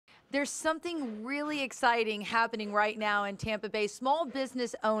There's something really exciting happening right now in Tampa Bay. Small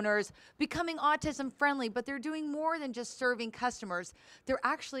business owners becoming autism friendly, but they're doing more than just serving customers. They're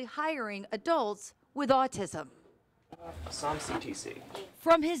actually hiring adults with autism. Some CTC.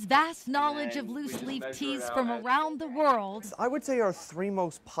 From his vast knowledge of loose leaf teas from around the world, I would say our three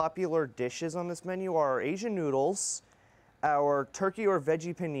most popular dishes on this menu are our Asian noodles, our turkey or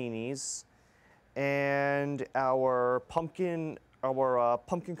veggie paninis, and our pumpkin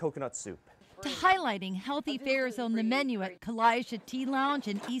coconut soup. to highlighting healthy fares on the menu at Gayle Tea Lounge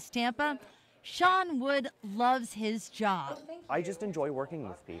in East Tampa, Sean Wood loves his job. I just enjoy working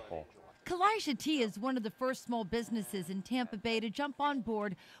with people. Gayle Tea is one of the first small businesses in Tampa Bay to jump on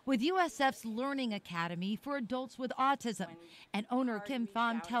board with USF's Learning Academy for adults with autism. And owner Kim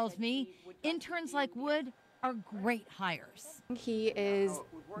Pham tells me interns like Wood are great hires. He is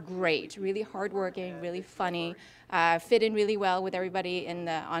great, really hardworking, really funny, fit in really well with everybody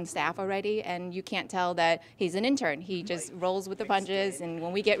on staff already, and you can't tell that he's an intern. He just rolls with the punches, and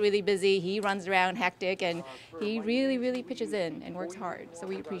when we get really busy, he runs around hectic, and he really, really pitches in and works hard, so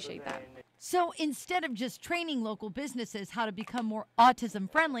we appreciate that. So instead of just training local businesses how to become more autism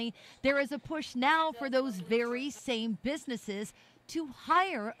friendly, there is a push now for those very same businesses to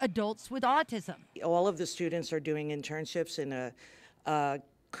hire adults with autism. All of the students are doing internships in a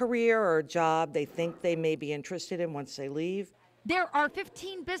career or a job they think they may be interested in once they leave. There are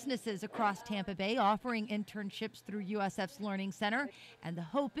 15 businesses across Tampa Bay offering internships through USF's Learning Center, and the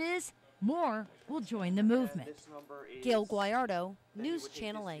hope is more will join the movement. Gayle, Guyardo, News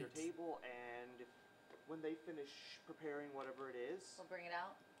Channel 8. And when they finish preparing whatever it is, We'll bring it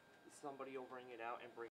out. somebody will bring it out and bring